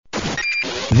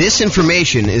This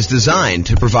information is designed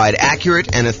to provide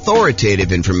accurate and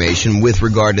authoritative information with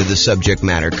regard to the subject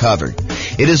matter covered.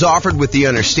 It is offered with the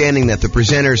understanding that the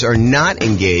presenters are not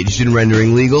engaged in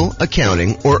rendering legal,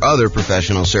 accounting, or other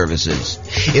professional services.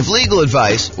 If legal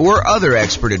advice or other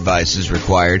expert advice is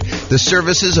required, the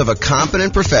services of a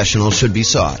competent professional should be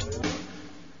sought.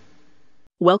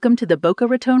 Welcome to the Boca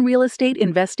Raton Real Estate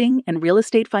Investing and Real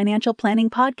Estate Financial Planning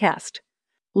Podcast.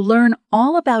 Learn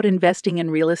all about investing in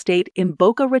real estate in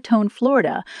Boca Raton,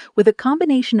 Florida, with a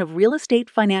combination of real estate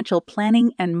financial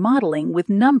planning and modeling with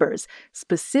numbers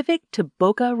specific to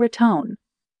Boca Raton,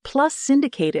 plus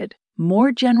syndicated,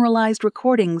 more generalized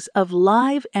recordings of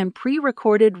live and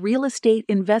pre-recorded real estate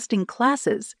investing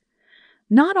classes,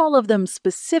 not all of them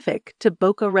specific to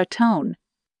Boca Raton.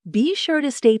 Be sure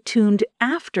to stay tuned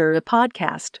after the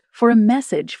podcast for a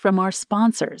message from our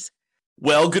sponsors.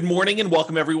 Well, good morning and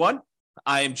welcome, everyone.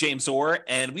 I am James Orr,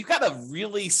 and we've got a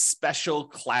really special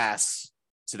class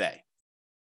today.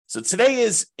 So today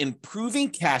is improving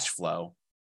cash flow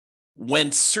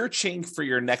when searching for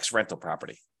your next rental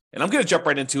property. And I'm going to jump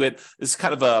right into it. This is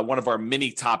kind of one of our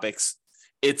mini topics.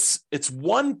 It's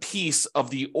one piece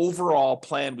of the overall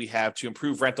plan we have to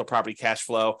improve rental property cash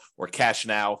flow, or cash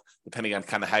now, depending on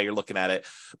kind of how you're looking at it.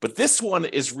 But this one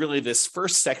is really this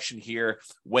first section here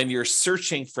when you're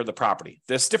searching for the property.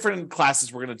 There's different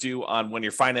classes we're going to do on when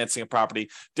you're financing a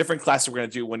property, different classes we're going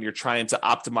to do when you're trying to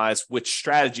optimize which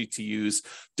strategy to use,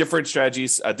 different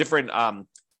strategies, different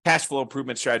cash flow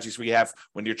improvement strategies we have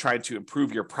when you're trying to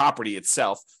improve your property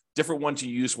itself. Different ones you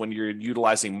use when you're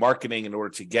utilizing marketing in order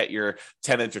to get your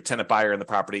tenant or tenant buyer in the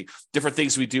property, different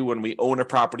things we do when we own a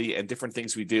property, and different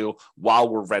things we do while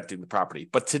we're renting the property.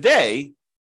 But today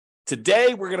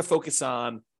we're going to focus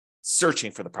on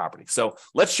searching for the property. So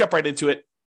let's jump right into it.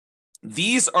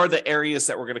 These are the areas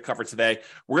that we're going to cover today.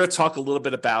 We're going to talk a little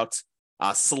bit about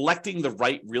selecting the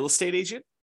right real estate agent.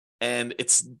 And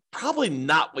it's probably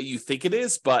not what you think it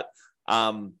is, but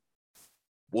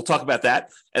we'll talk about that.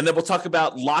 And then we'll talk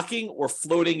about locking or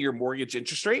floating your mortgage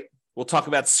interest rate. We'll talk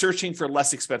about searching for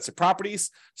less expensive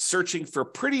properties, searching for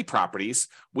pretty properties,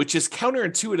 which is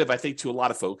counterintuitive, I think, to a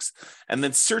lot of folks. And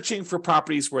then searching for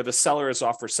properties where the seller is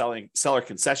offering seller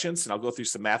concessions. And I'll go through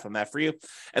some math on that for you.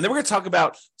 And then we're going to talk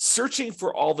about searching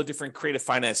for all the different creative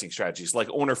financing strategies, like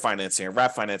owner financing or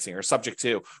wrap financing or subject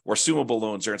to or assumable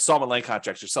loans or installment land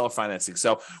contracts or seller financing.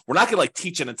 So we're not going to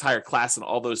teach an entire class on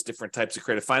all those different types of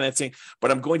creative financing,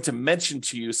 but I'm going to mention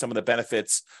to you some of the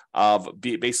benefits of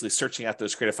basically searching out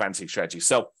those creative financing strategies.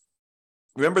 So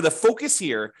remember, the focus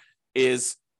here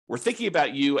is we're thinking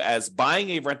about you as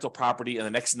buying a rental property in the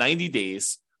next 90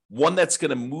 days, one that's going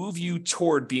to move you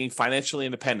toward being financially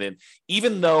independent,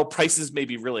 even though prices may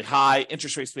be really high,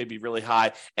 interest rates may be really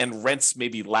high, and rents may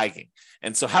be lagging.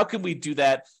 And so how can we do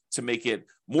that to make it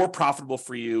more profitable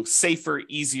for you, safer,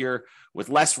 easier, with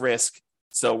less risk?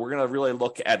 So we're going to really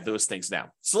look at those things now.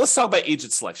 So let's talk about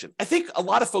agent selection. I think a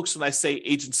lot of folks, when I say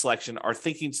agent selection, are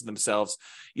thinking to themselves,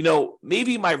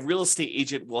 maybe my real estate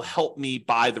agent will help me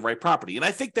buy the right property. And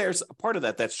I think there's a part of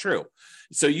that that's true.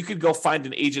 So you could go find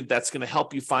an agent that's going to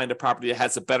help you find a property that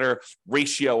has a better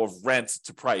ratio of rent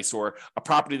to price, or a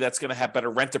property that's going to have better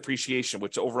rent appreciation,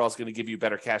 which overall is going to give you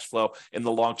better cash flow in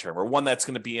the long term, or one that's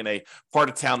going to be in a part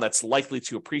of town that's likely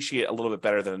to appreciate a little bit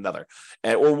better than another,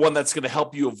 or one that's going to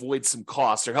help you avoid some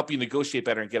costs or help you negotiate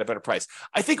better and get a better price.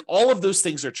 I think all of those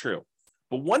things are true.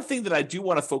 But one thing that I do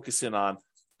want to focus in on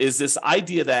is this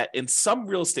idea that in some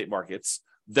real estate markets,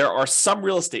 there are some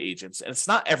real estate agents, and it's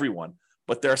not everyone,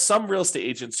 but there are some real estate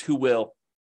agents who will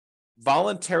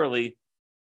voluntarily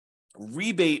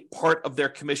rebate part of their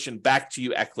commission back to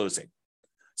you at closing.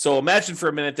 So imagine for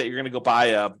a minute that you're going to go buy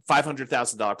a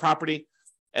 $500,000 property,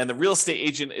 and the real estate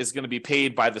agent is going to be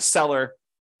paid by the seller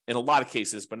in a lot of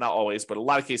cases, but not always, but a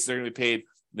lot of cases they're going to be paid,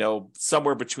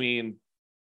 somewhere between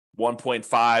 1.5%,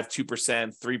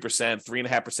 2%, 3%,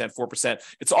 3.5%, 4%.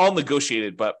 It's all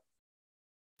negotiated, but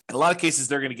in a lot of cases,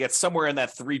 they're going to get somewhere in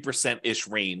that 3%-ish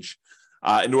range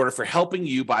in order for helping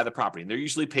you buy the property. And they're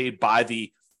usually paid by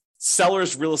the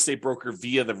seller's real estate broker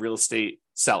via the real estate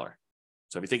seller.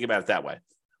 So if you think about it that way.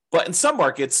 But in some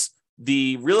markets,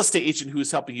 the real estate agent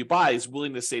who's helping you buy is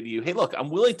willing to say to you, hey, look, I'm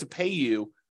willing to pay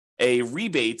you a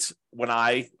rebate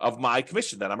of my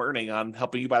commission that I'm earning on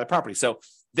helping you buy the property. So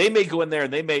they may go in there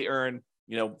and they may earn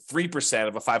 3%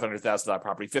 of a $500,000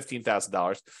 property,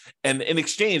 $15,000. And in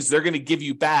exchange, they're going to give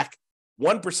you back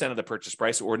 1% of the purchase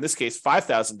price, or in this case,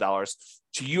 $5,000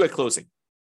 to you at closing.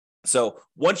 So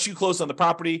once you close on the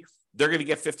property, they're going to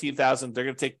get $15,000. They're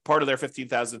going to take part of their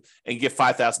 $15,000 and give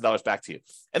 $5,000 back to you.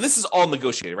 And this is all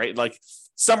negotiated, right? Like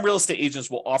some real estate agents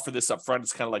will offer this up front.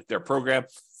 It's kind of like their program.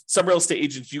 Some real estate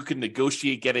agents, you can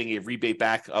negotiate getting a rebate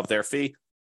back of their fee.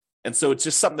 And so it's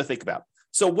just something to think about.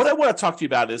 So what I want to talk to you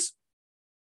about is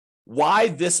why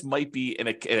this might be in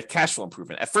a cash flow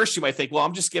improvement. At first, you might think, well,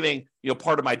 I'm just getting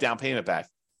part of my down payment back.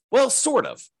 Well, sort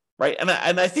of, right? And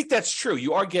I think that's true.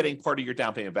 You are getting part of your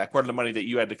down payment back, part of the money that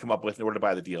you had to come up with in order to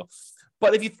buy the deal.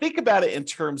 But if you think about it in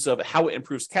terms of how it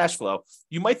improves cash flow,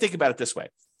 you might think about it this way.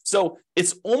 So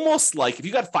it's almost like if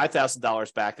you got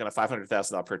 $5,000 back on a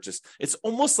 $500,000 purchase, it's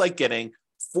almost like getting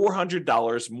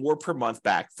 $400 more per month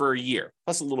back for a year,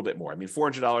 plus a little bit more. I mean,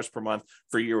 $400 per month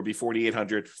for a year would be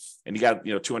 $4,800, and you got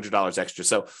 $200 extra.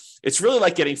 So it's really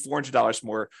like getting $400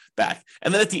 more back.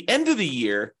 And then at the end of the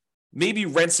year, maybe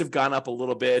rents have gone up a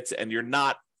little bit, and you're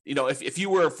not. If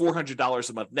you were $400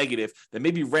 a month negative, then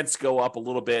maybe rents go up a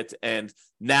little bit, and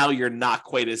now you're not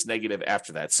quite as negative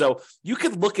after that. So you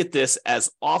could look at this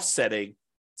as offsetting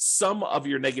some of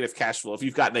your negative cash flow if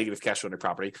you've got negative cash flow on your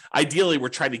property. Ideally, we're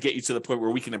trying to get you to the point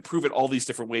where we can improve it all these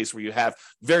different ways where you have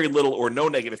very little or no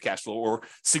negative cash flow or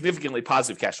significantly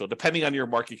positive cash flow, depending on your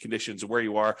market conditions and where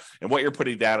you are and what you're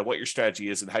putting down and what your strategy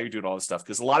is and how you're doing all this stuff,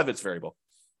 because a lot of it's variable.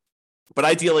 But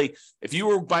ideally, if you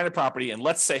were buying a property and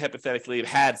let's say hypothetically it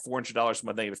had $400 a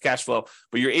month negative cash flow,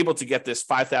 but you're able to get this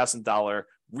 $5,000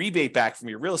 rebate back from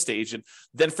your real estate agent,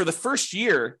 then for the first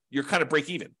year, you're kind of break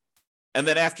even. And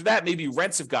then after that, maybe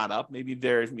rents have gone up. Maybe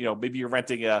maybe you're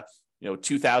renting a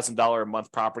 $2,000 a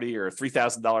month property or a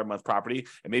 $3,000 a month property,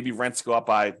 and maybe rents go up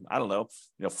by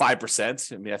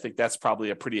 5%. I mean, I think that's probably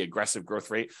a pretty aggressive growth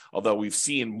rate, although we've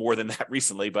seen more than that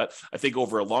recently. But I think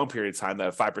over a long period of time,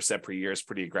 that 5% per year is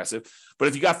pretty aggressive. But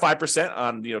if you got 5%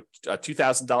 on a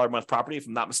 $2,000 a month property, if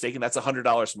I'm not mistaken, that's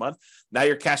 $100 a month. Now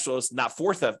your cash flow is not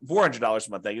 $400 a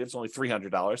month negative; it's only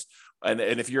 $300. And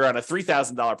if you're on a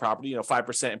 $3,000 property,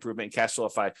 5% improvement in cash flow.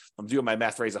 If I'm doing my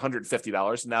math right, is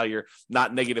 $150. Now you're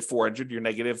not negative $400, you're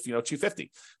negative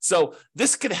 $250. So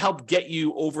this could help get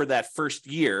you over that first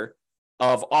year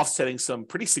of offsetting some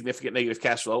pretty significant negative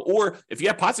cash flow. Or if you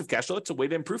have positive cash flow, it's a way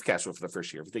to improve cash flow for the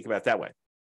first year, if you think about it that way.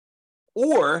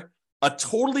 Or a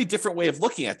totally different way of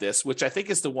looking at this, which I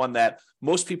think is the one that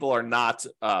most people are not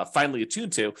finally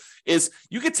attuned to, is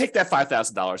you could take that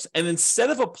 $5,000 and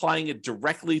instead of applying it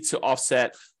directly to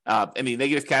offset any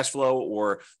negative cash flow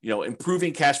or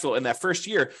improving cash flow in that first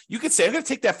year, you could say, I'm going to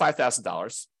take that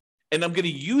 $5,000 and I'm going to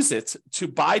use it to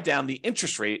buy down the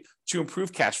interest rate to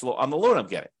improve cash flow on the loan I'm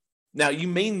getting. Now, you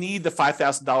may need the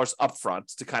 $5,000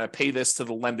 upfront to kind of pay this to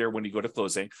the lender when you go to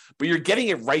closing, but you're getting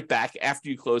it right back after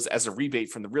you close as a rebate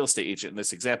from the real estate agent in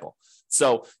this example.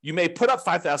 So you may put up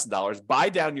 $5,000, buy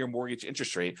down your mortgage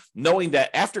interest rate, knowing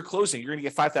that after closing, you're going to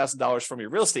get $5,000 from your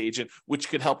real estate agent, which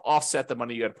could help offset the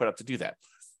money you had to put up to do that.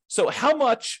 So how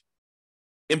much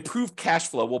improved cash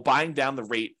flow will buying down the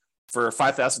rate for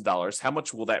 $5,000, how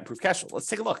much will that improve cash flow? Let's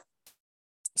take a look.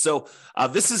 So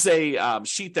this is a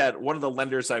sheet that one of the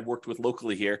lenders I've worked with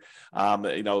locally here,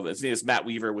 his name is Matt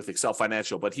Weaver with Excel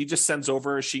Financial, but he just sends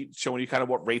over a sheet showing you kind of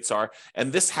what rates are.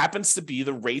 And this happens to be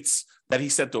the rates that he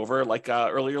sent over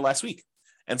earlier last week.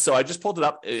 And so I just pulled it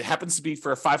up. It happens to be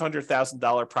for a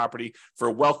 $500,000 property for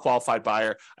a well-qualified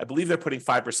buyer. I believe they're putting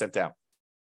 5% down.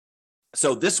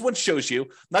 So this one shows you, I'm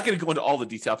not going to go into all the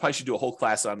detail. I probably should do a whole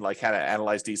class on how to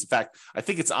analyze these. In fact, I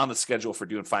think it's on the schedule for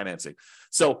doing financing.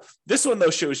 So this one, though,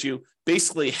 shows you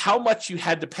basically how much you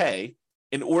had to pay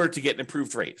in order to get an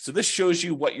improved rate. So this shows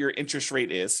you what your interest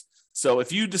rate is. So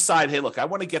if you decide, hey, look, I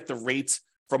want to get the rate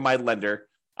from my lender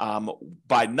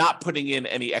by not putting in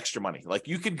any extra money. Like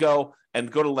you could go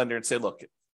to lender and say, look,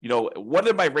 what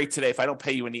is my rate today if I don't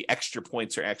pay you any extra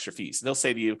points or extra fees? And they'll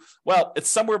say to you, well, it's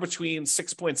somewhere between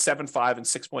 6.75 and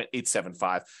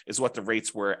 6.875 is what the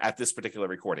rates were at this particular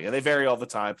recording. And they vary all the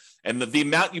time. And the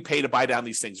amount you pay to buy down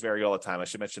these things vary all the time. I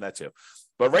should mention that too.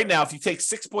 But right now, if you take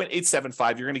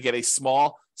 6.875, you're going to get a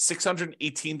small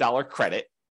 $618 credit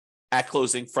at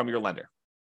closing from your lender.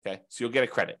 Okay, so you'll get a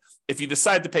credit. If you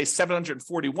decide to pay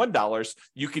 $741,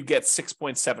 you could get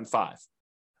 6.75.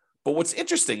 But what's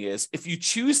interesting is if you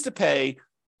choose to pay,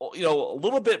 a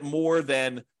little bit more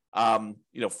than,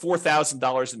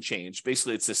 $4,000 and change,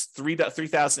 basically it's this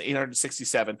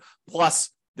 $3,867 plus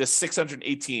this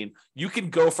 $618, you can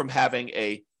go from having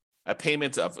a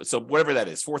payment of, so whatever that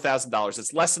is, $4,000,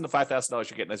 it's less than the $5,000 you're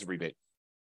getting as a rebate.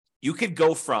 You could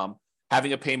go from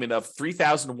having a payment of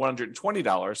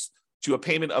 $3,120 to a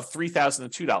payment of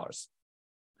 $3,002.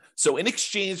 So in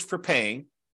exchange for paying,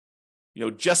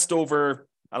 just over,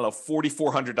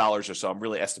 $4,400 or so, I'm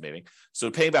really estimating.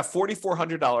 So paying about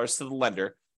 $4,400 to the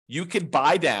lender, you can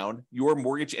buy down your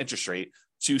mortgage interest rate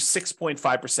to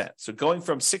 6.5%. So going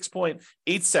from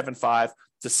 6.875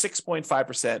 to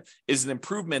 6.5% is an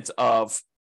improvement of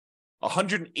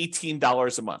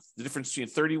 $118 a month, the difference between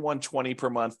 $3,120 per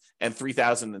month and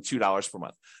 $3,002 per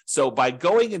month. So by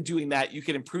going and doing that, you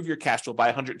can improve your cash flow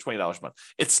by $120 a month.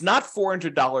 It's not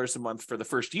 $400 a month for the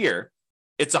first year.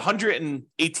 It's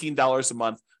 $118 a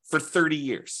month for 30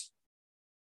 years.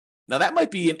 Now, that might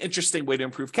be an interesting way to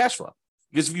improve cash flow.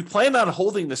 Because if you plan on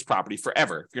holding this property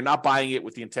forever, if you're not buying it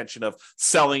with the intention of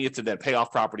selling it to then pay off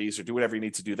properties or do whatever you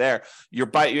need to do there, you're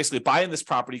basically buying this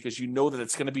property because you know that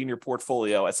it's going to be in your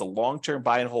portfolio as a long-term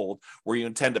buy and hold where you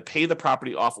intend to pay the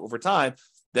property off over time,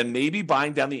 then maybe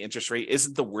buying down the interest rate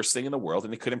isn't the worst thing in the world,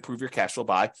 and it could improve your cash flow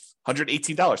by $118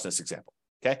 in this example.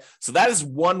 Okay, so that is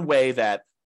one way that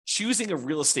choosing a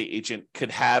real estate agent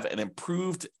could have an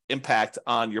improved impact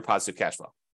on your positive cash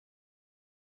flow.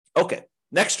 Okay,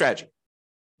 next strategy.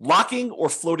 Locking or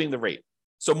floating the rate.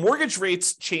 So mortgage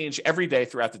rates change every day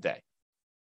throughout the day.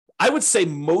 I would say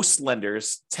most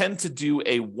lenders tend to do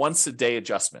a once a day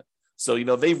adjustment. So,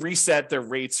 they reset their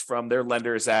rates from their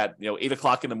lenders at, 8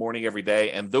 o'clock in the morning every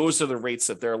day. And those are the rates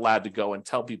that they're allowed to go and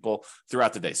tell people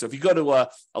throughout the day. So if you go to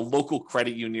a local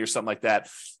credit union or something like that,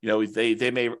 they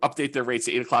may update their rates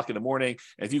at 8 o'clock in the morning.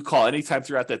 And if you call anytime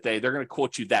throughout that day, they're going to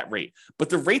quote you that rate. But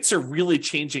the rates are really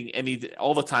changing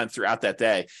all the time throughout that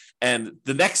day. And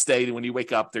the next day, when you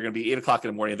wake up, they're going to be 8 o'clock in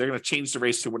the morning. They're going to change the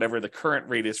rates to whatever the current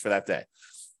rate is for that day.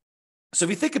 So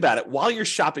if you think about it, while you're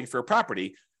shopping for a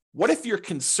property, what if you're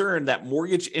concerned that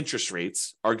mortgage interest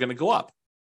rates are going to go up?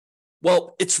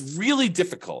 Well, it's really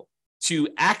difficult to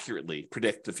accurately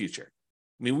predict the future.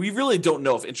 I mean, we really don't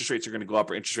know if interest rates are going to go up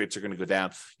or interest rates are going to go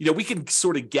down. We can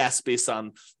sort of guess based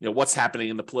on, what's happening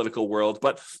in the political world,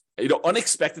 but,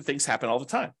 unexpected things happen all the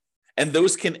time. And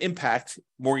those can impact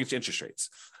mortgage interest rates.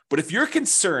 But if you're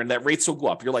concerned that rates will go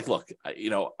up, you're like, look,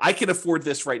 I can afford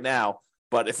this right now,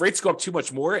 but if rates go up too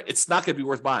much more, it's not going to be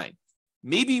worth buying.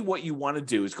 Maybe what you want to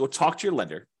do is go talk to your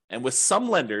lender. And with some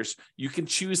lenders, you can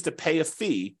choose to pay a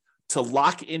fee to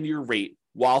lock in your rate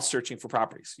while searching for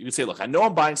properties. You can say, look, I know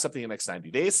I'm buying something in the next 90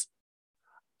 days.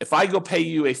 If I go pay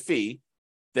you a fee,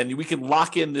 then we can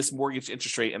lock in this mortgage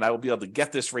interest rate and I will be able to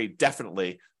get this rate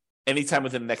definitely anytime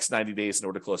within the next 90 days in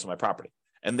order to close on my property.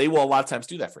 And they will a lot of times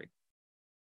do that for you.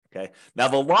 Okay. Now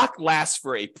the lock lasts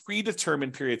for a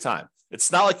predetermined period of time. It's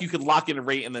not like you could lock in a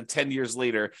rate and then 10 years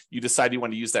later, you decide you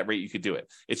want to use that rate, you could do it.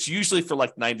 It's usually for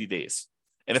like 90 days.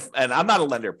 And I'm not a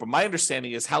lender, but my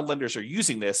understanding is how lenders are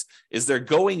using this is they're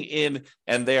going in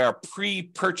and they are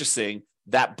pre-purchasing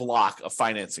that block of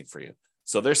financing for you.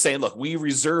 So they're saying, look, we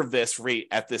reserve this rate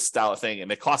at this style of thing, and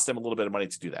it costs them a little bit of money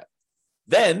to do that.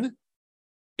 Then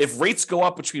if rates go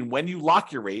up between when you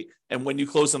lock your rate and when you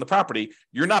close on the property,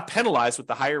 you're not penalized with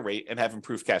the higher rate and have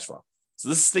improved cash flow. So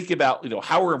this is thinking about,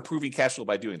 how we're improving cash flow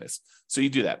by doing this. So you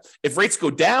do that. If rates go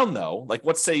down though, like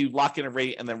let's say you lock in a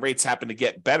rate and then rates happen to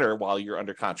get better while you're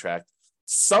under contract,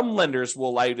 some lenders will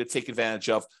allow you to take advantage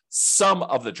of some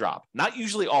of the drop, not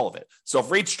usually all of it. So if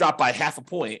rates drop by half a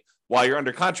point while you're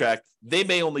under contract, they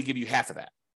may only give you half of that.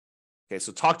 Okay,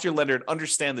 so talk to your lender and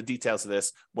understand the details of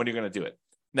this when you're going to do it.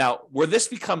 Now, where this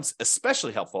becomes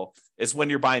especially helpful is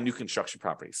when you're buying new construction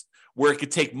properties, where it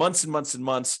could take months and months and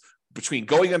months between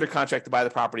going under contract to buy the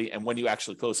property and when you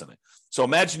actually close on it. So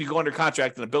imagine you go under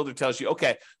contract and the builder tells you,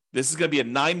 okay, this is going to be a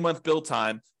 9-month build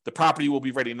time. The property will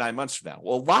be ready 9 months from now.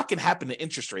 Well, a lot can happen to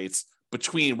interest rates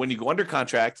between when you go under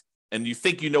contract and you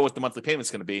think you know what the monthly payment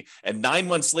is going to be, and 9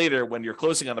 months later when you're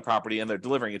closing on the property and they're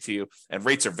delivering it to you, and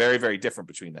rates are very, very different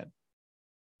between then.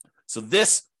 So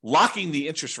this locking the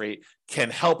interest rate can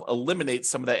help eliminate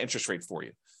some of that interest rate for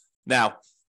you. Now,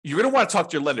 you're going to want to talk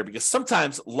to your lender because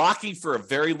sometimes locking for a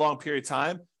very long period of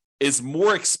time is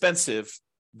more expensive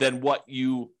than what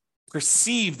you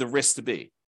perceive the risk to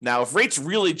be. Now, if rates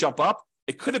really jump up,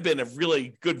 it could have been a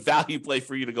really good value play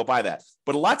for you to go buy that.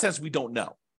 But a lot of times we don't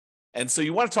know. And so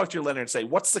you want to talk to your lender and say,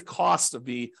 what's the cost of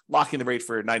me locking the rate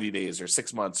for 90 days or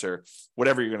 6 months or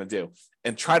whatever you're going to do,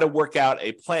 and try to work out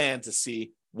a plan to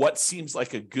see what seems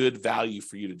like a good value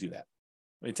for you to do that.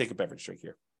 Let me take a beverage drink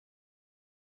here.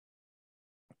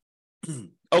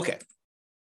 Okay.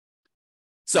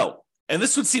 So, and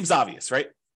this one seems obvious, right?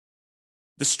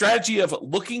 The strategy of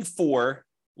looking for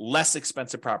less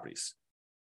expensive properties.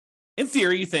 In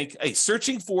theory, you think, hey,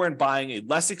 searching for and buying a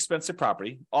less expensive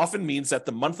property often means that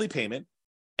the monthly payment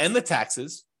and the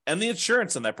taxes and the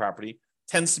insurance on that property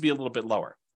tends to be a little bit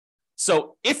lower.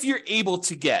 So if you're able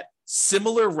to get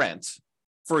similar rent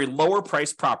for a lower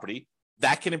priced property,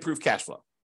 that can improve cash flow.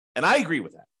 And I agree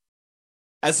with that.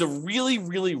 As a really,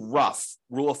 really rough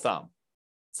rule of thumb,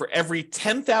 for every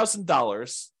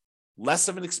 $10,000 less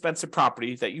of an expensive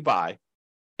property that you buy,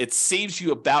 it saves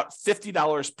you about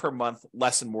 $50 per month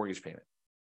less in mortgage payment.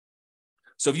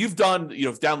 So if you've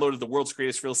downloaded the world's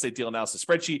greatest real estate deal analysis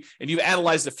spreadsheet and you've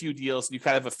analyzed a few deals and you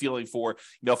kind of have a feeling for,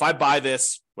 if I buy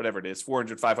this, whatever it is,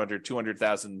 400, 500,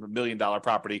 200,000, $1 million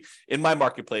property in my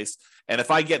marketplace, and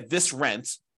if I get this rent,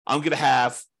 I'm going to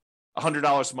have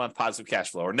 $100 a month positive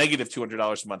cash flow or negative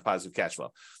 $200 a month positive cash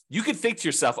flow. You could think to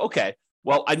yourself, okay,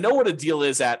 well, I know what a deal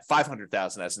is at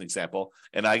 $500,000 as an example,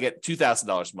 and I get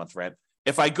 $2,000 a month rent.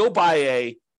 If I go buy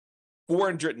a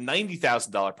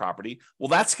 $490,000 property, well,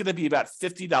 that's going to be about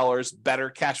 $50 better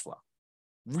cash flow.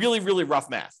 Really, really rough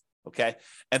math. Okay.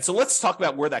 And so let's talk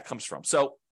about where that comes from.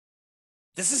 So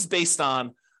this is based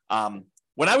on I'll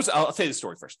tell you the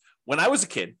story first. When I was a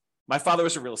kid, my father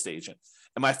was a real estate agent.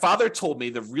 And my father told me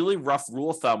the really rough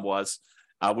rule of thumb was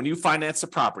when you finance a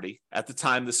property, at the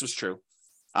time this was true,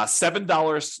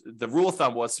 $7, the rule of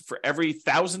thumb was for every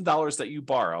 $1,000 that you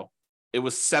borrow, it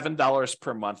was $7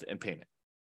 per month in payment.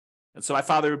 And so my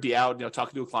father would be out,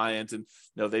 talking to a client, and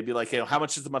they'd be like, "Hey, how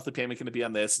much is the monthly payment going to be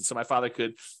on this?" And so my father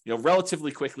could,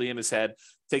 relatively quickly in his head,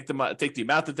 take the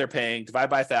amount that they're paying, divide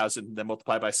by 1,000, and then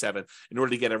multiply by 7 in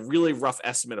order to get a really rough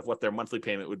estimate of what their monthly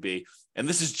payment would be. And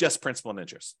this is just principal and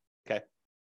interest. Okay.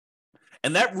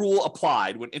 And that rule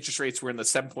applied when interest rates were in the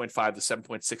 7.5 to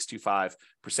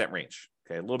 7.625% range.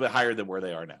 Okay, a little bit higher than where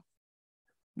they are now.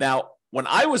 Now, when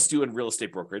I was doing real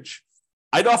estate brokerage,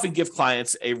 I'd often give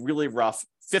clients a really rough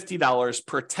 $50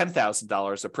 per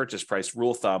 $10,000 of purchase price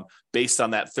rule of thumb based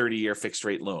on that 30-year fixed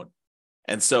rate loan.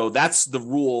 And so that's the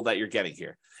rule that you're getting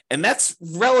here. And that's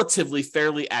relatively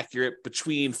fairly accurate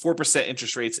between 4%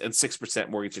 interest rates and 6%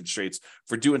 mortgage interest rates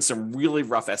for doing some really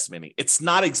rough estimating. It's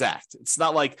not exact. It's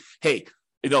not like, hey,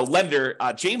 lender,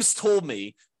 James told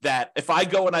me that if I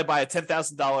go and I buy a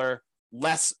 $10,000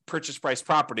 less purchase price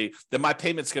property, then my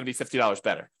payment's going to be $50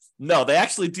 better. No, they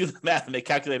actually do the math and they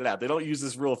calculate it out. They don't use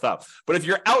this rule of thumb. But if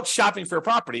you're out shopping for a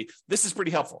property, this is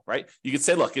pretty helpful, right? You could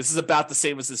say, look, this is about the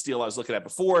same as this deal I was looking at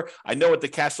before. I know what the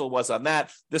cash flow was on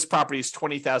that. This property is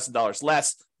 $20,000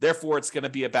 less. Therefore, it's going to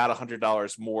be about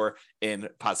 $100 more in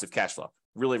positive cash flow.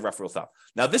 Really rough rule of thumb.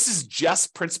 Now, this is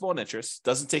just principal and interest.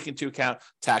 Doesn't take into account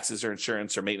taxes or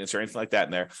insurance or maintenance or anything like that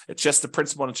in there. It's just the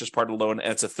principal and interest part of the loan,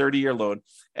 and it's a 30-year loan.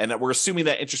 And we're assuming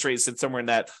that interest rate is somewhere in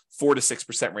that 4 to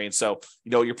 6% range. So,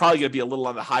 you're probably going to be a little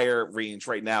on the higher range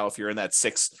right now if you're in that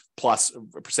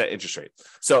 6+% interest rate.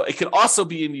 So it can also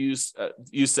be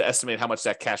used to estimate how much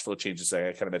that cash flow changes.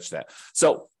 I kind of mentioned that.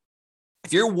 So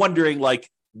if you're wondering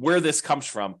where this comes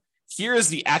from, here is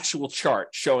the actual chart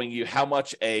showing you how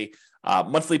much a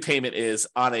monthly payment is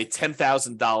on a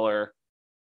 $10,000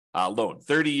 loan,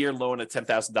 30-year loan at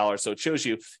 $10,000. So it shows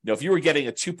you, if you were getting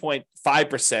a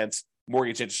 2.5%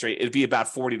 mortgage interest rate, it'd be about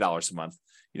 $40 a month.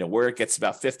 Where it gets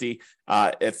about 50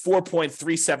 at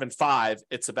 4.375,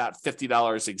 it's about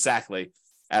 $50 exactly.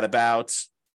 At about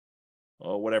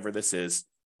whatever this is,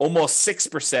 almost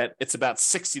 6%, it's about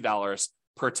 $60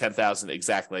 per 10,000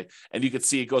 exactly. And you can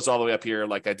see it goes all the way up here,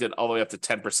 like I did, all the way up to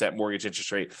 10% mortgage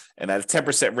interest rate. And at a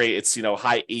 10% rate, it's,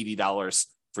 high $80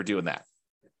 for doing that.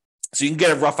 So you can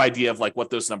get a rough idea of what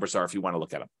those numbers are if you want to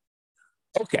look at them.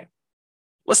 Okay.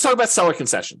 Let's talk about seller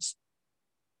concessions.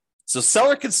 So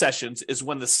seller concessions is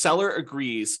when the seller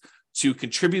agrees to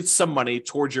contribute some money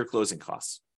towards your closing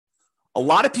costs. A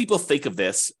lot of people think of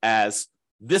this as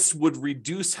this would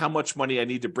reduce how much money I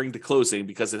need to bring to closing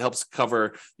because it helps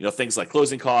cover, things like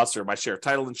closing costs or my share of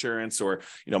title insurance or,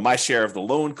 my share of the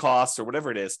loan costs or whatever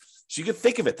it is. So you can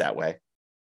think of it that way.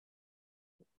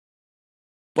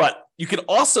 But you can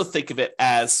also think of it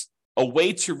as a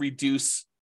way to reduce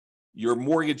your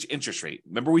mortgage interest rate.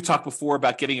 Remember we talked before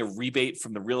about getting a rebate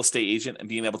from the real estate agent and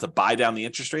being able to buy down the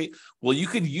interest rate? Well, you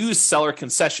could use seller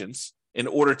concessions in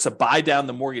order to buy down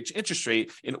the mortgage interest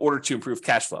rate in order to improve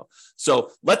cash flow.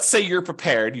 So let's say you're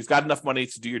prepared, you've got enough money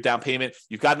to do your down payment,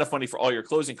 you've got enough money for all your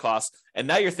closing costs, and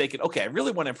now you're thinking, okay, I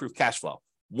really want to improve cash flow.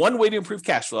 One way to improve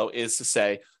cash flow is to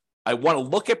say, I want to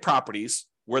look at properties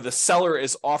where the seller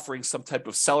is offering some type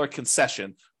of seller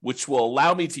concession, which will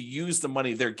allow me to use the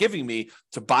money they're giving me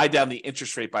to buy down the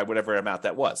interest rate by whatever amount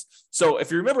that was. So if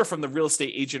you remember from the real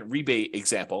estate agent rebate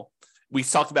example, we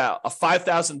talked about a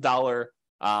 $5,000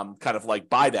 kind of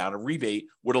buy down, a rebate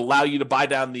would allow you to buy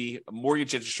down the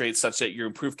mortgage interest rate such that you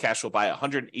improve cash flow by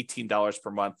 $118 per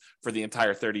month for the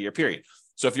entire 30-year period.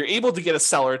 So if you're able to get a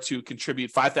seller to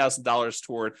contribute $5,000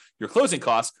 toward your closing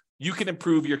costs, you can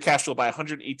improve your cash flow by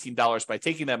 $118 by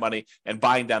taking that money and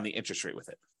buying down the interest rate with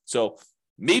it. So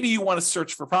maybe you want to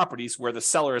search for properties where the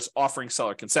seller is offering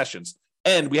seller concessions.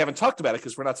 And we haven't talked about it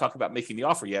because we're not talking about making the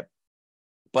offer yet.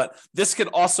 But this can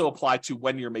also apply to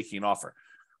when you're making an offer.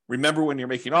 remember when you're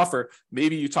making an offer,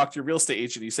 maybe you talk to your real estate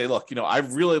agent and you say, look,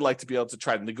 I'd really like to be able to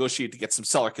try to negotiate to get some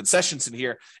seller concessions in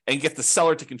here and get the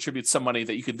seller to contribute some money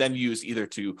that you could then use either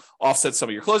to offset some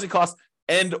of your closing costs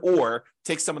and or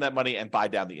take some of that money and buy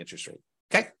down the interest rate.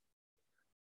 Okay.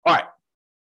 All right.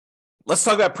 Let's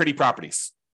talk about pretty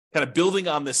properties, kind of building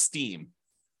on this theme.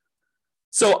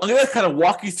 So I'm going to kind of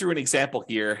walk you through an example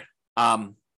here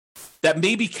that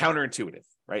may be counterintuitive,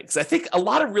 right? Because I think a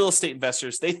lot of real estate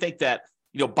investors, they think that,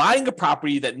 buying a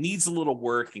property that needs a little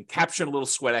work and capturing a little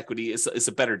sweat equity is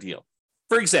a better deal.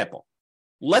 For example,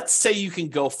 let's say you can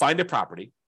go find a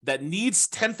property that needs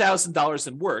 $10,000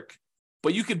 in work,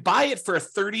 but you can buy it for a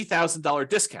 $30,000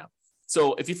 discount.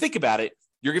 So if you think about it,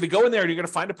 you're going to go in there and you're going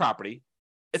to find a property.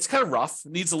 It's kind of rough,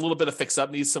 needs a little bit of fix up,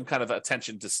 needs some kind of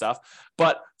attention to stuff.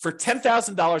 But for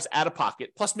 $10,000 out of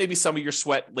pocket, plus maybe some of your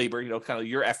sweat labor, kind of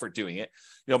your effort doing it,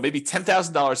 maybe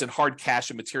 $10,000 in hard cash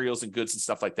and materials and goods and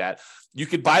stuff like that, you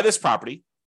could buy this property.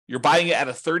 You're buying it at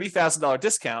a $30,000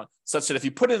 discount, such that if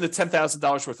you put in the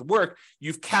 $10,000 worth of work,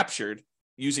 you've captured,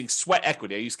 using sweat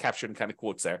equity, I use captured in kind of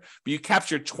quotes there, but you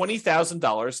captured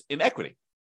 $20,000 in equity.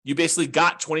 You basically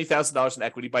got $20,000 in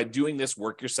equity by doing this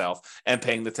work yourself and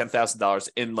paying the $10,000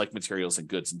 in like materials and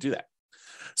goods and do that.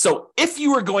 So if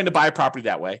you were going to buy a property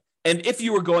that way, and if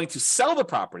you were going to sell the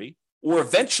property or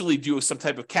eventually do some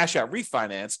type of cash out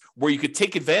refinance where you could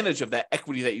take advantage of that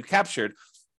equity that you captured,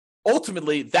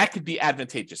 ultimately that could be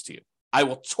advantageous to you. I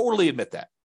will totally admit that.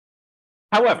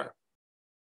 However,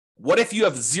 what if you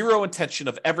have zero intention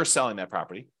of ever selling that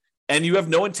property? And you have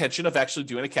no intention of actually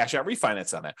doing a cash out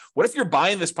refinance on that? What if you're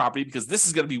buying this property because this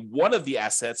is going to be one of the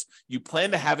assets you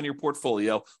plan to have in your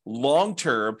portfolio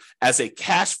long-term as a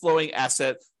cash flowing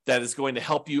asset that is going to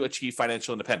help you achieve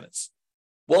financial independence?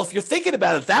 Well, if you're thinking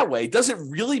about it that way, does it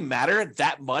really matter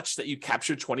that much that you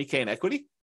captured $20K in equity?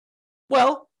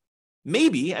 Well,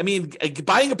 maybe. I mean,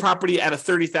 buying a property at a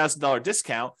 $30,000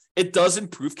 discount, it does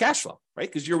improve cash flow, right?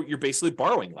 Because you're basically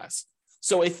borrowing less.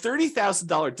 So a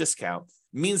 $30,000 discount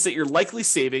means that you're likely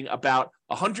saving about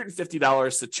 $150 to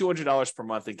 $200 per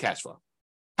month in cash flow.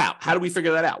 How do we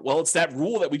figure that out? Well, it's that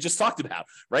rule that we just talked about,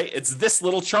 right? It's this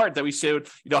little chart that we showed,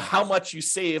 how much you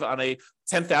save on a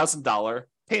 $10,000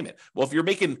 payment. Well, if you're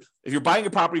buying a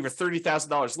property for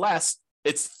 $30,000 less,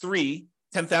 it's three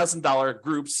 $10,000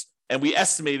 groups. And we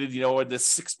estimated, in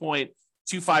this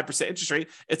 6.25% interest rate,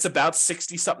 it's about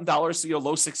 $60-something, low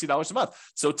 $60 a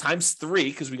month. So times three,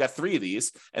 because we got three of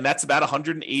these, and that's about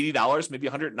 $180, maybe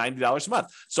 $190 a month.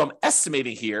 So I'm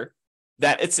estimating here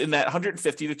that it's in that $150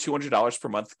 to $200 per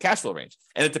month cash flow range.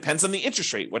 And it depends on the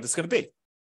interest rate, what it's going to be,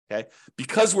 okay?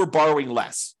 Because we're borrowing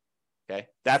less, okay?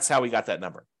 That's how we got that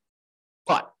number.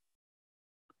 But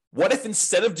what if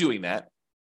instead of doing that,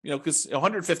 because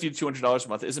 $150 to $200 a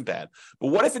month isn't bad. But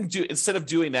what if instead of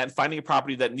doing that and finding a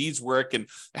property that needs work and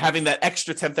having that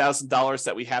extra $10,000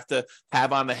 that we have to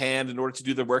have on the hand in order to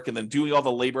do the work and then doing all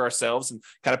the labor ourselves and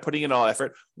kind of putting in all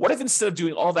effort, what if instead of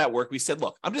doing all that work, we said,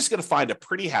 look, I'm just going to find a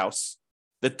pretty house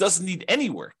that doesn't need any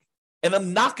work. And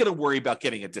I'm not going to worry about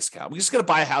getting a discount. I'm just going to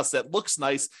buy a house that looks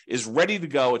nice, is ready to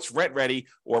go, it's rent ready,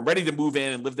 or I'm ready to move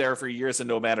in and live there for years and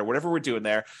no matter, whatever we're doing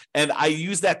there. And I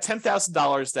use that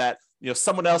 $10,000 that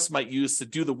someone else might use to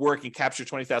do the work and capture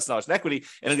 $20,000 in equity.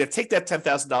 And I'm going to take that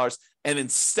 $10,000 and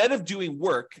instead of doing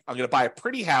work, I'm going to buy a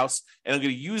pretty house and I'm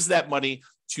going to use that money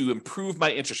to improve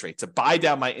my interest rate, to buy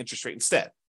down my interest rate instead.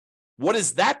 What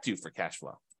does that do for cash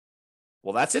flow?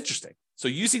 Well, that's interesting. So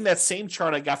using that same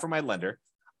chart I got from my lender,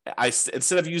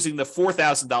 instead of using the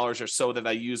 $4,000 or so that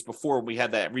I used before we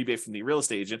had that rebate from the real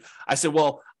estate agent, I said,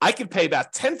 well, I can pay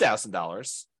about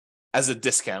 $10,000 as a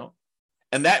discount.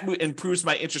 And that improves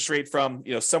my interest rate from,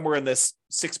 somewhere in this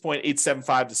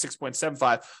 6.875 to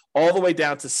 6.75 all the way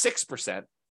down to 6%.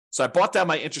 So I bought down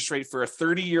my interest rate for a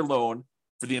 30-year loan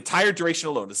for the entire duration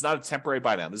of the loan. It's not a temporary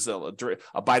buy down. This is a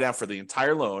buy down for the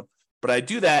entire loan. But I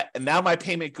do that, and now my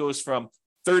payment goes from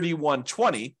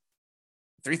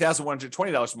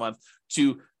 $3,120 a month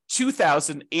to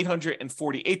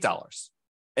 $2,848,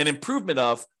 an improvement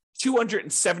of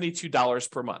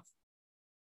 $272 per month.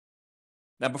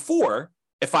 Now, before,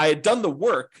 if I had done the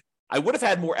work, I would have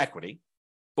had more equity.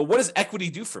 But what does equity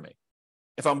do for me?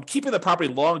 If I'm keeping the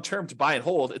property long-term to buy and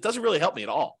hold, it doesn't really help me at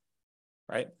all,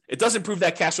 right? It does improve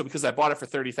that cash flow because I bought it for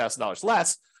 $30,000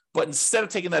 less. But instead of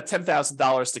taking that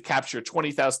 $10,000 to capture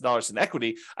 $20,000 in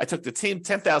equity, I took the same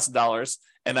 $10,000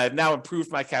 and I've now improved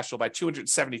my cash flow by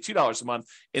 $272 a month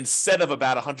instead of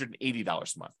about $180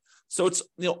 a month. So it's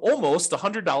almost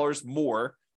 $100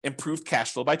 more improved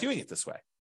cash flow by doing it this way.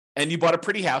 And you bought a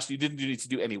pretty house, you didn't need to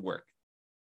do any work.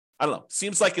 I don't know.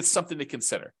 Seems like it's something to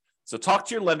consider. So talk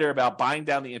to your lender about buying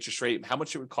down the interest rate and how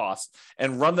much it would cost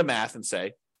and run the math and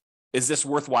say, Is this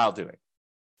worthwhile doing?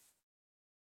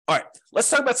 All right, let's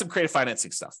talk about some creative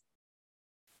financing stuff.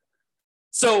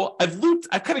 So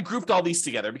I've kind of grouped all these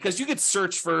together because you could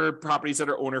search for properties that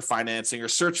are owner financing, or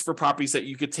search for properties that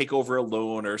you could take over a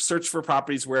loan, or search for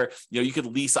properties where you could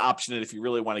lease option it if you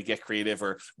really want to get creative,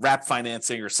 or wrap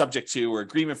financing, or subject to, or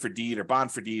agreement for deed, or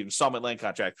bond for deed, installment land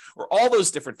contract, or all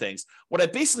those different things. What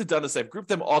I've basically done is I've grouped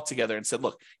them all together and said,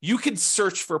 look, you can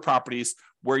search for properties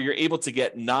where you're able to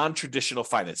get non-traditional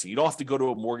financing. You don't have to go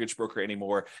to a mortgage broker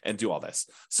anymore and do all this.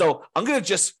 So I'm going to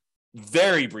just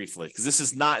very briefly, because this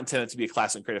is not intended to be a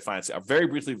class in creative financing, I'll very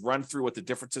briefly run through what the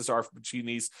differences are between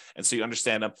these, and so you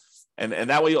understand them, and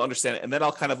that way you'll understand it. And then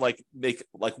I'll kind of like make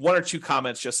like one or two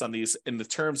comments just on these in the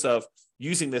terms of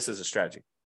using this as a strategy.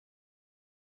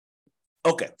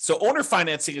 Okay, so owner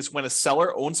financing is when a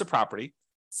seller owns a property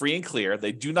free and clear,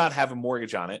 they do not have a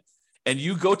mortgage on it, and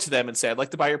you go to them and say, I'd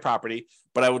like to buy your property,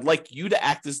 but I would like you to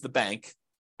act as the bank.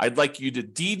 I'd like you to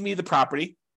deed me the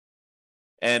property,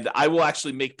 and I will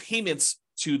actually make payments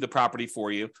to the property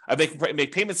for you. I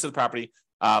make payments to the property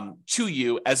to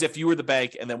you as if you were the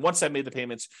bank. And then once I made the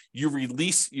payments, you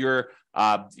release your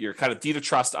kind of deed of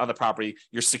trust on the property,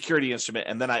 your security instrument,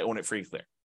 and then I own it free and clear.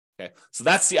 Okay, so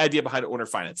that's the idea behind owner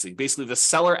financing. Basically, the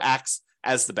seller acts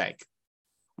as the bank.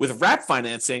 With wrap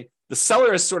financing, the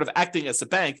seller is sort of acting as the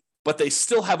bank, but they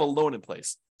still have a loan in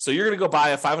place. So you're going to go buy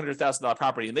a $500,000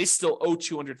 property, and they still owe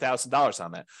 $200,000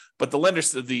 on that. But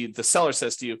the seller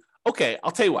says to you, okay,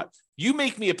 I'll tell you what, you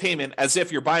make me a payment as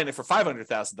if you're buying it for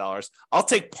 $500,000. I'll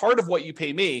take part of what you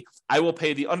pay me. I will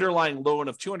pay the underlying loan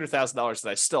of $200,000 that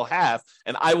I still have,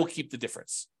 and I will keep the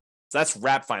difference. So that's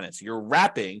wrap financing. You're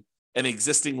wrapping an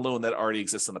existing loan that already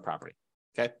exists on the property.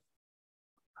 Okay.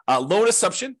 Loan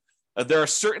assumption. There are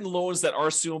certain loans that are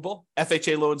assumable,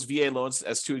 FHA loans, VA loans,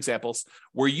 as two examples,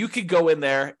 where you could go in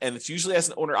there, and it's usually as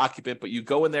an owner occupant, but you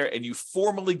go in there and you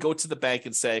formally go to the bank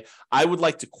and say, I would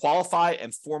like to qualify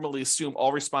and formally assume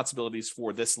all responsibilities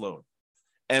for this loan.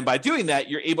 And by doing that,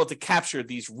 you're able to capture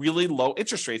these really low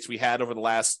interest rates we had over the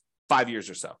last 5 years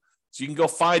or so. So you can go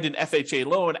find an FHA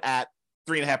loan at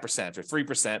 3.5% or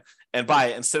 3% and buy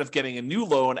it instead of getting a new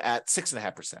loan at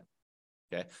 6.5%.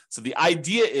 Okay, so the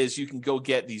idea is you can go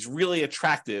get these really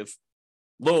attractive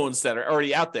loans that are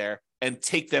already out there and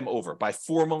take them over by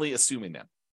formally assuming them.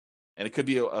 And it could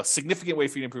be a significant way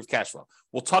for you to improve cash flow.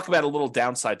 We'll talk about a little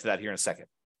downside to that here in a second.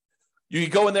 You can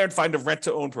go in there and find a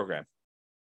rent-to-own program.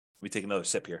 Let me take another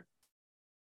sip here.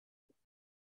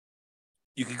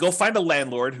 You can go find a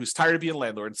landlord who's tired of being a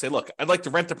landlord and say, look, I'd like to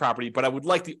rent the property, but I would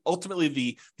like ultimately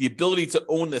the ability to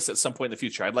own this at some point in the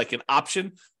future. I'd like an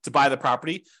option to buy the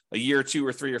property a year or 2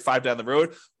 or 3 or 5 down the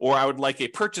road, or I would like a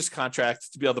purchase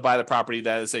contract to be able to buy the property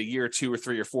that is a year or 2 or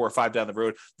 3 or 4 or 5 down the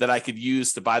road that I could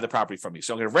use to buy the property from you.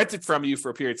 So I'm going to rent it from you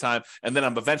for a period of time, and then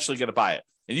I'm eventually going to buy it.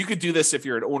 And you could do this if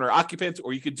you're an owner occupant,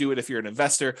 or you could do it if you're an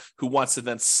investor who wants to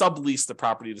then sublease the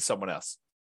property to someone else.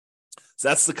 So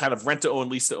that's the kind of rent-to-own,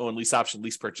 lease option,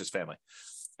 lease purchase family.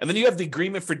 And then you have the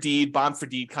agreement for deed, bond for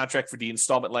deed, contract for deed,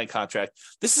 installment land contract.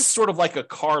 This is sort of like a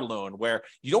car loan where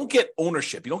you don't get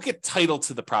ownership. You don't get title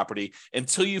to the property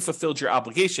until you fulfilled your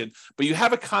obligation, but you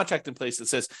have a contract in place that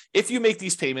says, if you make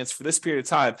these payments for this period of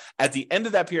time, at the end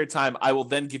of that period of time, I will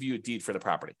then give you a deed for the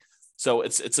property. So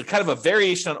it's a kind of a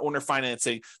variation on owner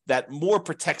financing that more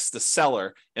protects the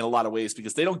seller in a lot of ways,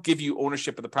 because they don't give you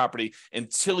ownership of the property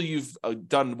until you've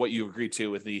done what you agreed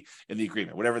to in the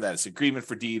agreement, whatever that is, agreement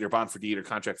for deed or bond for deed or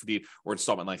contract for deed or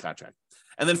installment land contract.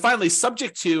 And then finally,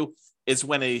 subject to is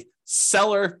when a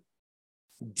seller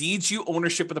deeds you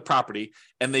ownership of the property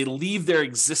and they leave their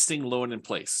existing loan in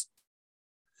place.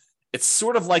 It's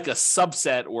sort of like a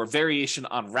subset or variation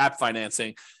on wrap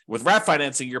financing. With wrap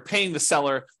financing, you're paying the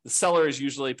seller. The seller is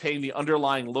usually paying the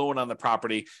underlying loan on the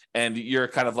property, and you're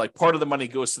kind of like part of the money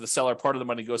goes to the seller, part of the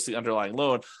money goes to the underlying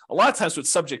loan. A lot of times with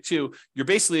subject to, you're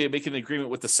basically making an agreement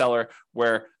with the seller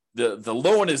where the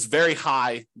loan is very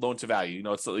high loan to value. You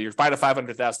know, it's you're buying a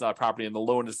 $500,000 property and the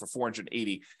loan is for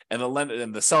 $480,000, and the lender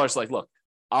and the seller's like, look,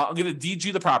 I'm going to deed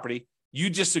you the property. You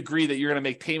just agree that you're going to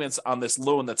make payments on this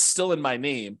loan that's still in my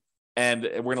name, and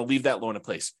we're going to leave that loan in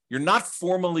place. You're not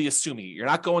formally assuming it. You're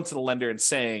not going to the lender and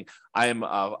saying, I am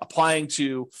applying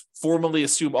to formally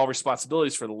assume all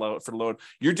responsibilities for the loan.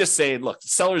 You're just saying, look, the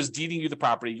seller is deeding you the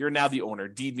property. You're now the owner.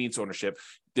 Deed means ownership.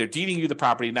 They're deeding you the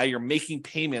property. Now you're making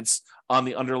payments on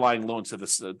the underlying loan to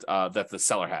this that the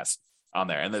seller has on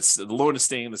there. And the loan is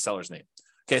staying in the seller's name.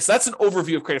 Okay, so that's an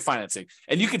overview of creative financing.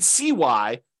 And you can see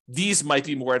why these might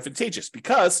be more advantageous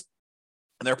because,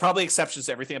 and there are probably exceptions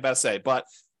to everything I'm about to say, but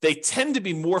they tend to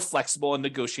be more flexible in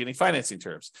negotiating financing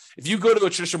terms. If you go to a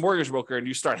traditional mortgage broker and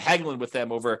you start haggling with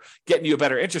them over getting you a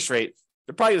better interest rate,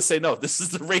 They're probably going to say, no, this is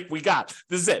the rate we got.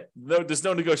 This is it. No, there's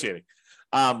no negotiating.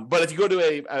 But if you go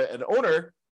to an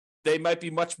owner, they might be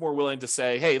much more willing to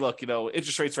say, hey, look,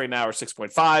 interest rates right now are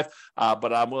 6.5,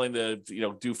 but I'm willing to,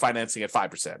 do financing at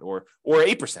 5% or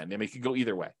 8%. I mean, it could go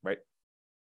either way, right?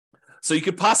 So you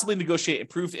could possibly negotiate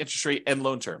improved interest rate and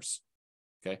loan terms.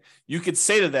 Okay. You could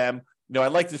say to them,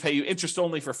 I'd like to pay you interest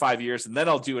only for 5 years, and then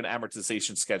I'll do an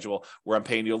amortization schedule where I'm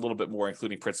paying you a little bit more,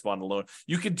 including principal on the loan.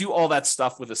 You could do all that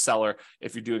stuff with a seller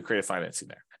if you're doing creative financing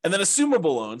there. And then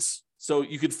assumable loans. So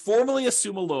you could formally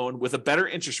assume a loan with a better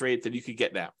interest rate than you could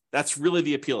get now. That's really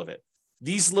the appeal of it.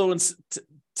 These loans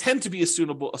tend to be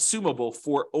assumable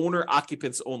for owner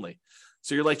occupants only.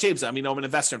 So you're like, James, I'm an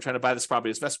investor. I'm trying to buy this property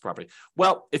as investment property.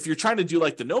 Well, if you're trying to do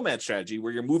like the nomad strategy,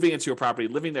 where you're moving into a property,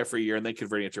 living there for a year, and then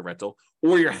converting it to rental,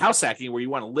 or you're house hacking, where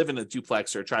you want to live in a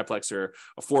duplex or a triplex or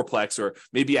a fourplex, or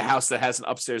maybe a house that has an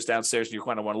upstairs, downstairs, and you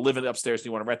kind of want to live in the upstairs and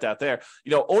you want to rent out there,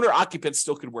 owner occupants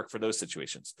still could work for those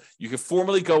situations. You could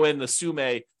formally go in and assume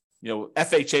a,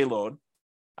 FHA loan.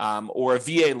 Or a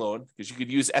VA loan, because you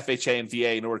could use FHA and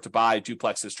VA in order to buy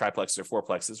duplexes, triplexes, or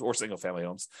fourplexes, or single-family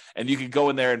homes. And you could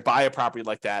go in there and buy a property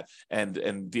like that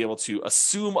and be able to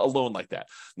assume a loan like that.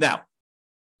 Now,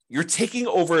 you're taking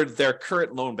over their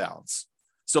current loan balance.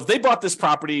 So if they bought this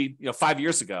property, 5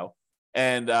 years ago,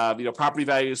 and property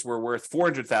values were worth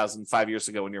 $400,000 5 years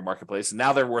ago in your marketplace, and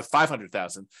now they're worth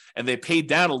 $500,000, and they paid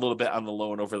down a little bit on the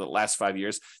loan over the last 5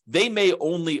 years, they may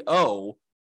only owe,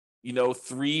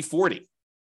 $340.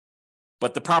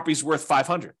 But the property's worth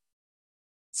 $500.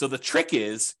 So the trick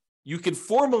is you can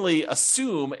formally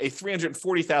assume a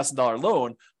 $340,000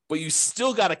 loan, but you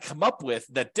still got to come up with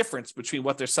that difference between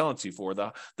what they're selling to you for,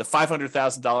 the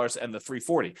 $500,000 and the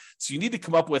 $340. So you need to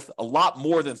come up with a lot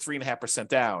more than 3.5%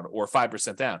 down or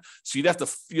 5% down. So you have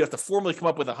to formally come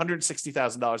up with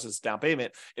 $160,000 as down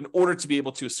payment in order to be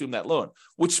able to assume that loan,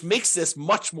 which makes this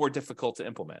much more difficult to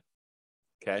implement.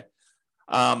 Okay.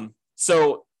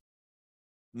 So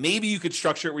maybe you could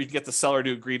structure it where you can get the seller to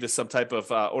agree to some type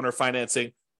of owner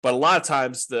financing, but a lot of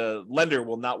times the lender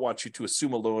will not want you to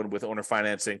assume a loan with owner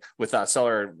financing with a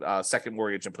seller second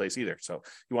mortgage in place either. So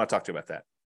you want to talk to about that.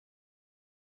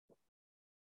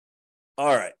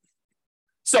 All right.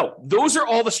 So those are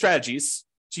all the strategies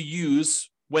to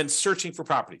use when searching for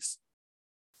properties.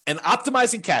 And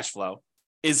optimizing cash flow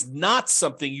is not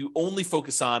something you only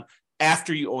focus on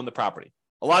after you own the property.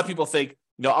 A lot of people think,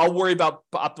 I'll worry about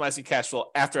optimizing cash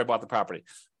flow after I bought the property.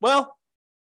 Well,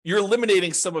 you're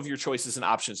eliminating some of your choices and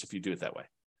options if you do it that way.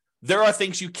 There are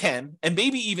things you can and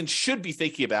maybe even should be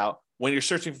thinking about when you're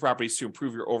searching for properties to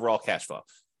improve your overall cash flow.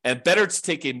 And better to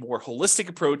take a more holistic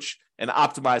approach and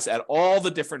optimize at all the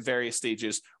different various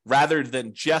stages rather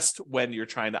than just when you're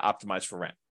trying to optimize for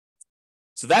rent.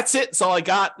 So that's it. That's all I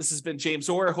got. This has been James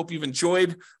Orr. I hope you've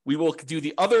enjoyed. We will do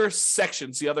the other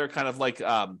sections, the other kind of like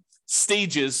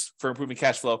stages for improving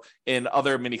cash flow in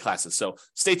other mini classes. So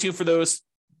stay tuned for those.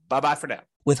 Bye-bye for now.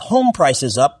 With home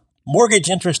prices up, mortgage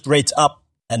interest rates up,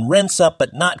 and rents up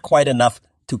but not quite enough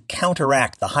to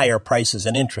counteract the higher prices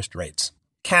and interest rates,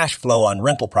 cash flow on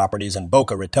rental properties in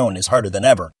Boca Raton is harder than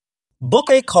ever. Book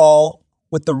a call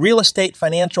with the Real Estate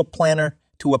Financial Planner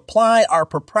to apply our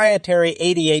proprietary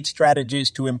 88 strategies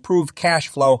to improve cash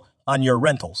flow on your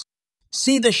rentals.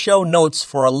 See the show notes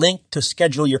for a link to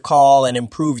schedule your call and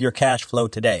improve your cash flow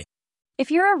today.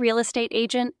 If you're a real estate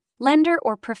agent, lender,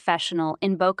 or professional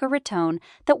in Boca Raton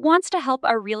that wants to help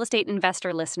our real estate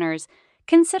investor listeners,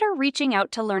 consider reaching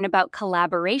out to learn about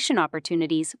collaboration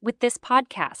opportunities with this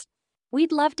podcast.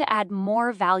 We'd love to add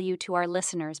more value to our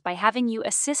listeners by having you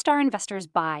assist our investors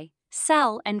buy,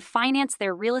 sell, and finance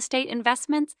their real estate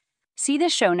investments. See the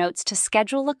show notes to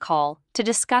schedule a call to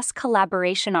discuss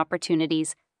collaboration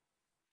opportunities